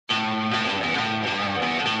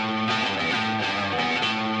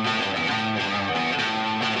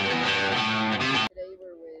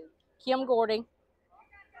Kim Gordy.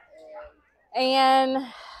 And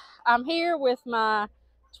I'm here with my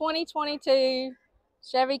 2022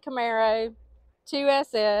 Chevy Camaro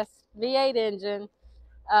 2SS V8 engine.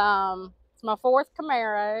 It's my fourth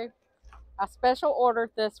Camaro. I special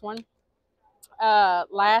ordered this one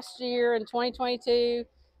last year in 2022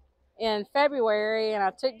 in February, and I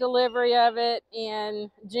took delivery of it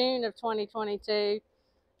in June of 2022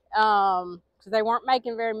 because they weren't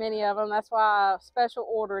making very many of them. That's why I special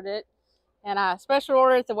ordered it. And I special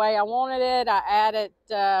ordered it the way I wanted it. I added,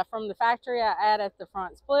 from the factory, I added the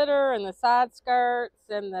front splitter and the side skirts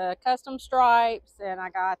and the custom stripes. And I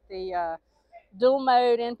got the dual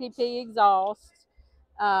mode NPP exhaust.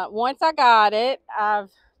 Once I got it, I've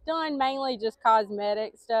done mainly just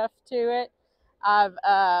cosmetic stuff to it. I've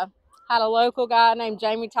had a local guy named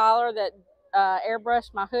Jamie Tyler that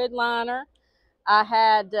airbrushed my hood liner. I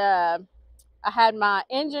had my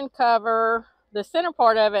engine cover, the center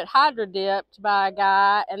part of it, hydro dipped by a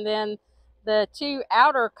guy, and then the two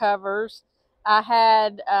outer covers, I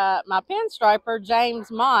had my pinstriper, James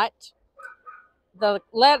Mott. The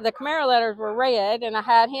Camaro letters were red, and I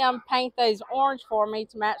had him paint those orange for me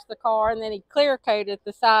to match the car, and then he clear coated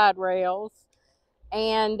the side rails.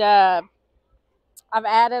 And I've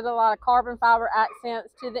added a lot of carbon fiber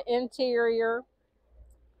accents to the interior,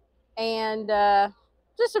 and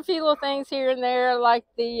just a few little things here and there, like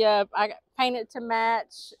the I painted to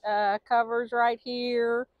match covers right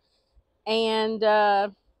here. And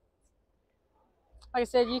like I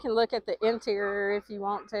said, you can look at the interior if you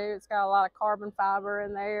want to. It's got a lot of carbon fiber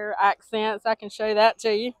in there, accents. I can show that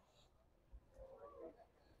to you.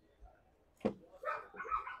 Okay,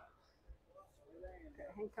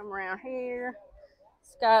 come around here.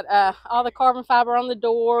 It's got all the carbon fiber on the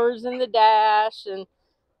doors and the dash, and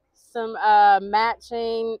some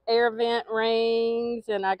matching air vent rings,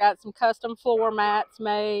 and I got some custom floor mats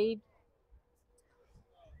made.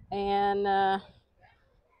 And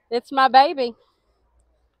it's my baby.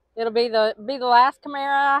 It'll be the last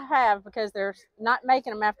Camaro I have, because they're not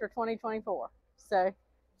making them after 2024. So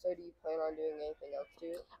do you plan on doing anything else to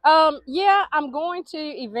it? Yeah, I'm going to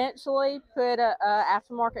eventually put a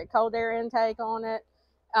aftermarket cold air intake on it.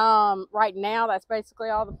 Right now, that's basically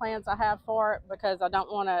all the plans I have for it, because I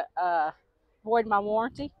don't want to void my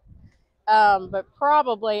warranty. But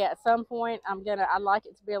probably at some point I'd like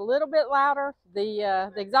it to be a little bit louder.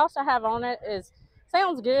 The exhaust I have on it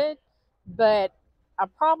sounds good, but I'll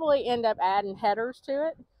probably end up adding headers to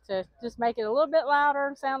it to just make it a little bit louder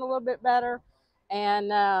and sound a little bit better. And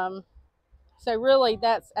so really,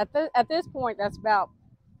 that's at this point, that's about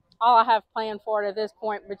all I have planned for it at this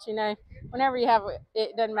point. But whenever you have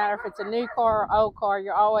it, doesn't matter if it's a new car or old car,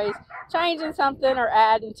 you're always changing something or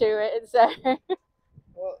adding to it. So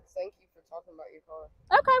well, thank you for talking about your car.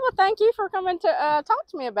 Okay, well, thank you for coming to talk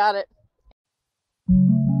to me about it.